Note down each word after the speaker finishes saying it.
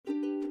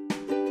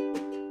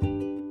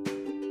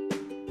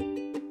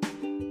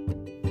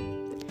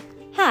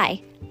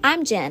Hi,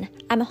 I'm Jen.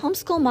 I'm a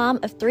homeschool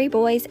mom of 3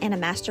 boys and a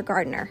master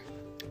gardener.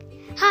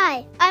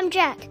 Hi, I'm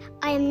Jack.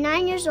 I am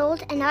 9 years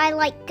old and I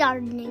like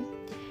gardening.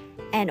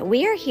 And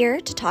we are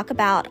here to talk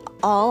about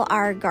all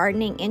our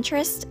gardening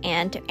interests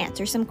and to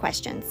answer some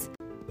questions.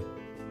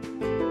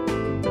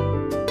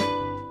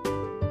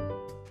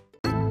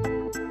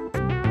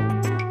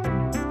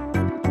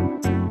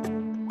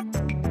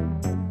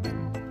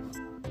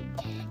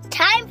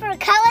 Time for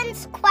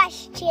Cullen's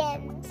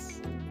questions.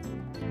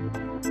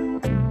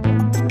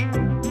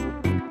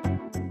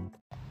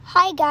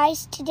 Hi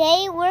guys,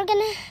 today we're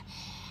gonna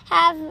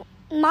have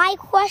my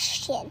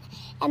question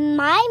and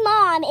my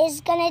mom is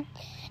gonna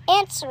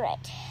answer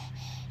it.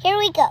 Here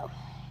we go.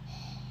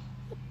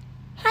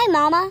 Hi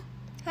Mama.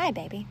 Hi,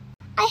 baby.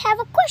 I have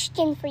a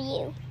question for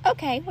you.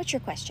 Okay, what's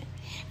your question?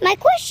 My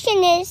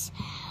question is,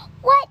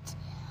 what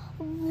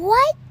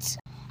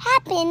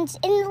happens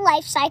in the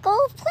life cycle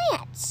of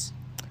plants?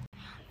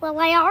 Well,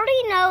 I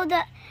already know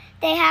that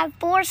they have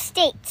 4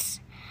 states.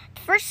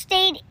 The first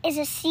state is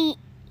a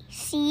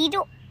seed.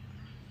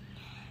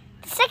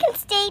 The second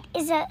state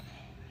is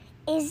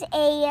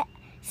a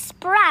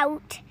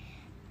sprout.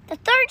 The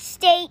third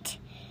state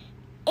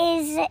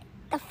is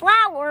the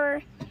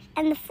flower,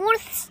 and the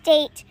fourth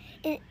state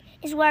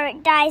is where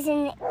it dies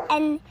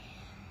and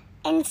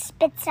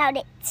spits out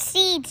its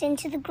seeds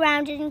into the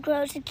ground and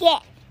grows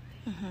again.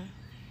 Mm-hmm.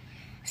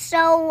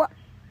 So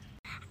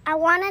I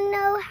want to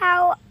know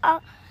how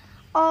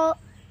all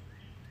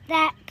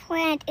that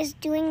plant is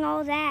doing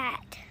all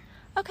that.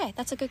 Okay,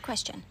 that's a good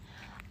question.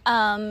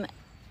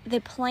 The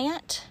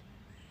plant,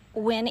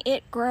 when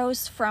it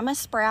grows from a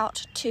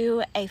sprout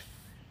to a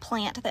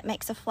plant that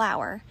makes a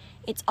flower,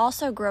 it's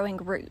also growing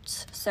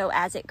roots. So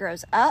as it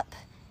grows up,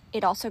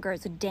 it also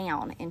grows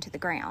down into the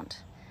ground.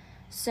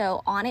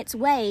 So on its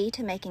way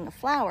to making a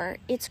flower,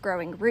 it's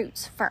growing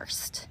roots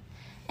first.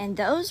 And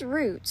those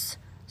roots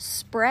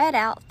spread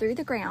out through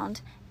the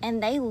ground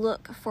and they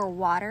look for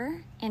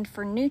water and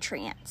for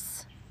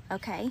nutrients,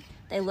 okay?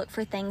 They look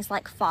for things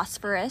like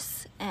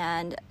phosphorus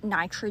and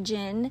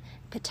nitrogen,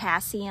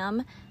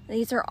 potassium.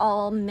 These are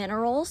all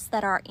minerals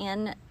that are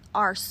in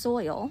our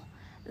soil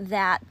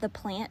that the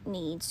plant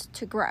needs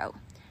to grow.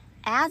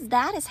 As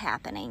that is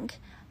happening,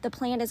 the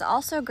plant is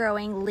also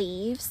growing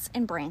leaves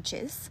and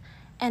branches,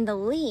 and the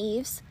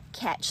leaves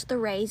catch the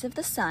rays of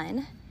the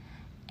sun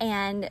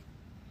and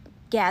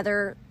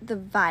gather the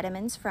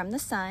vitamins from the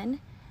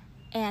sun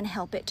and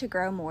help it to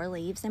grow more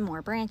leaves and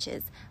more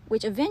branches,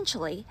 which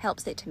eventually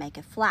helps it to make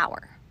a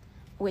flower,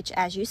 which,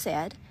 as you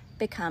said,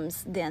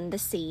 becomes then the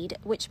seed,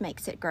 which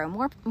makes it grow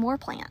more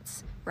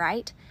plants,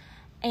 right?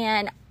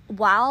 And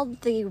while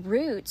the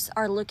roots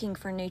are looking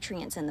for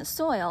nutrients in the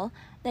soil,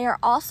 they are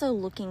also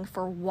looking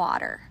for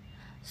water.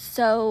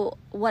 So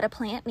what a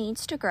plant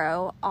needs to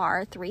grow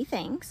are 3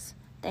 things.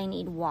 They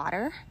need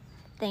water,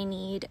 they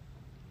need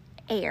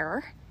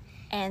air,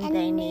 and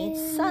they need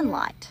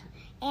sunlight.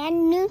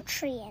 And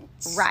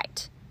nutrients.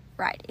 Right,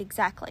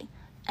 exactly.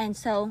 And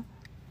so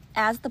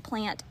as the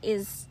plant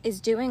is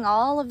doing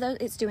all of those,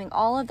 it's doing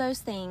all of those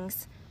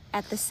things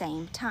at the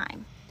same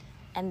time.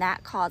 And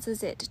that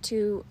causes it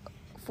to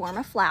form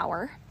a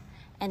flower.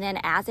 And then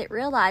as it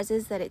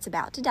realizes that it's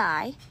about to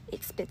die,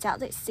 it spits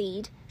out its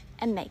seed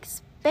and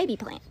makes baby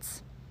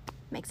plants,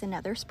 makes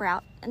another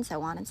sprout, and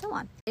so on and so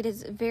on. It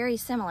is very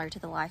similar to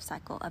the life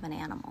cycle of an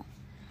animal.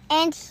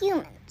 And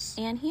humans.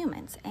 And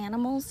humans.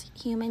 Animals,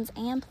 humans,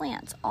 and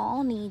plants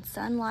all need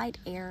sunlight,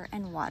 air,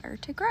 and water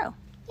to grow.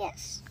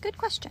 Yes. Good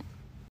question.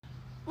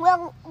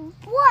 Well,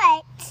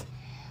 what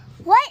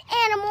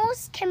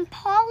animals can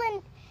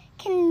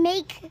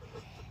make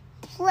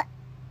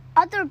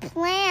other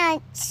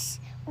plants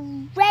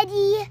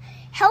ready,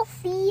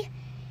 healthy,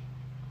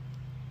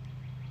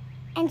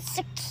 and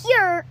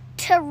secure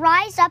to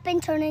rise up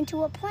and turn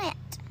into a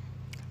plant?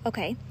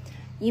 Okay.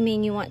 You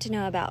mean you want to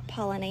know about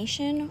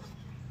pollination?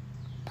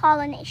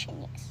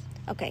 Pollination, yes.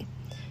 Okay.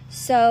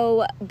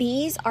 So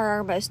bees are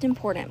our most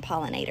important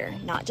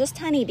pollinator, not just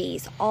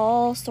honeybees,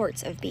 all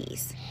sorts of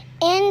bees.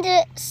 And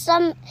the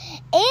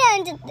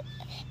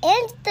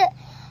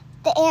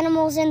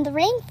animals in the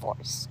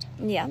rainforest.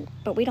 Yeah,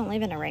 but we don't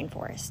live in a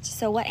rainforest.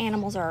 So what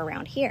animals are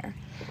around here?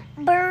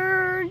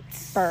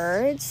 Birds.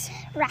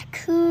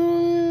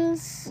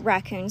 Raccoons.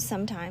 Raccoons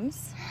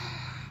sometimes.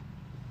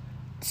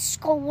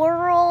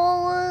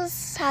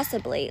 Squirrels.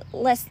 Possibly.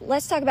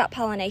 Let's talk about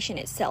pollination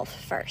itself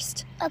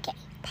first. Okay.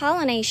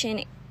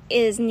 Pollination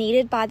is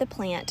needed by the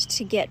plant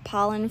to get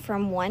pollen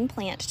from one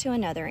plant to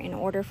another in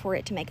order for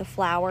it to make a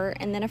flower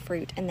and then a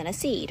fruit and then a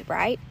seed,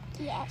 right?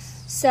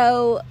 Yes.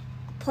 So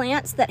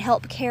plants that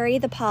help carry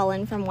the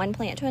pollen from one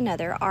plant to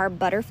another are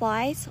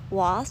butterflies,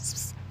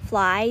 wasps,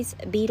 flies,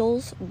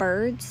 beetles,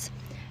 birds,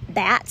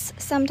 bats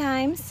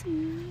sometimes,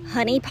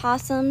 honey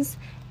possums,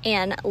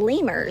 and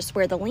lemurs,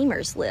 where the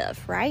lemurs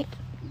live, right?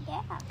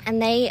 Yeah.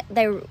 And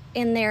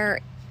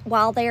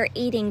while they're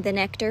eating the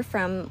nectar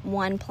from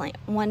one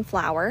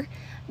flower,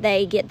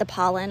 they get the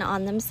pollen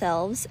on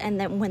themselves, and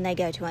then when they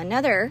go to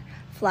another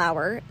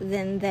flower,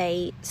 then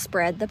they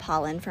spread the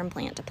pollen from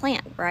plant to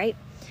plant, right?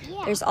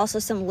 Yeah. There's also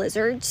some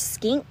lizards,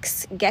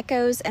 skinks,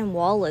 geckos, and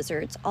wall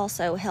lizards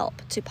also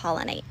help to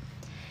pollinate.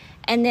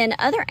 And then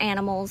other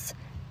animals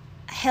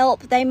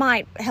they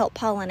might help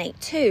pollinate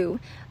too,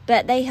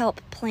 but they help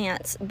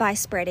plants by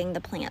spreading the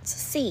plant's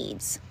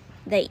seeds.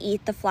 They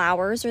eat the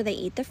flowers or they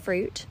eat the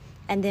fruit,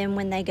 and then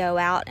when they go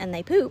out and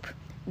they poop,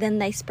 then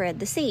they spread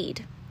the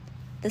seed.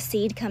 The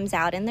seed comes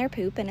out in their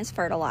poop and is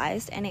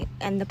fertilized, and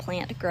the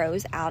plant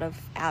grows out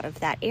of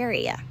that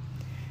area.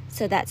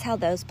 So that's how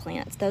those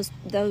plants,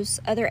 those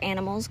other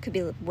animals could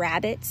be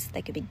rabbits,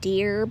 they could be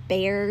deer,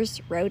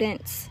 bears,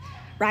 rodents,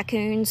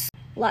 raccoons,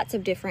 lots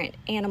of different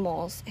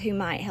animals who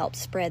might help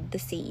spread the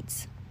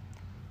seeds.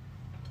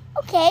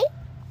 Okay,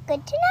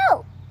 good to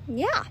know.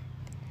 Yeah.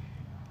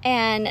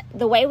 And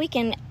the way we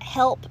can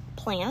help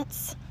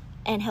plants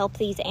and help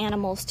these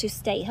animals to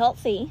stay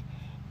healthy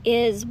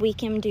is we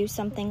can do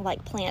something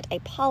like plant a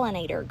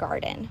pollinator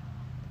garden.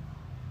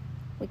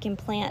 We can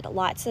plant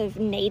lots of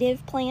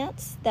native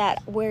plants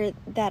that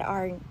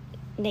are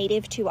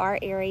native to our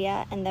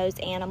area, and those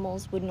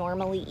animals would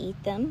normally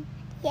eat them.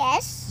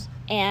 Yes.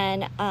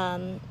 And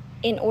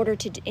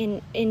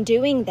in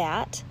doing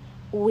that,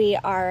 we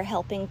are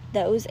helping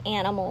those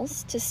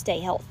animals to stay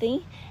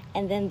healthy,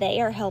 and then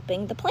they are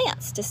helping the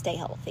plants to stay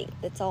healthy.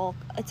 It's all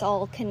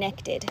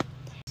connected.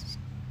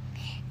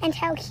 And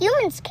how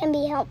humans can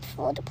be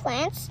helpful to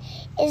plants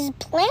is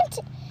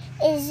planting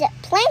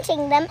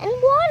them and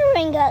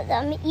watering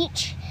them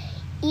each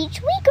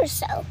week or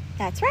so.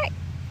 That's right.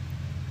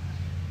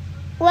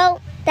 Well,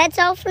 that's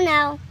all for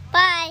now.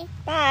 Bye.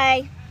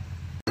 Bye.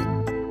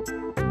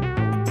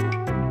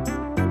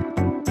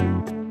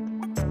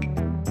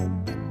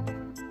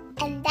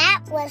 And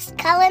that was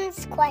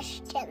Cullen's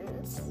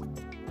questions.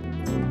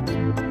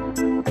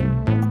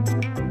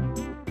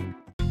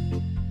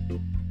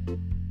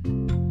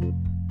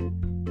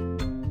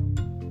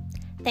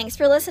 Thanks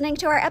for listening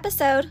to our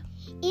episode.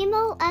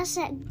 Email us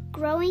at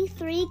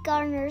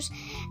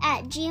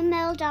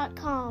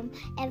growing3gardeners@gmail.com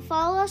and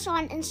follow us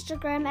on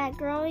Instagram at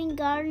Growing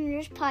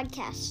Gardeners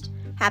Podcast.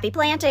 Happy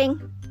planting!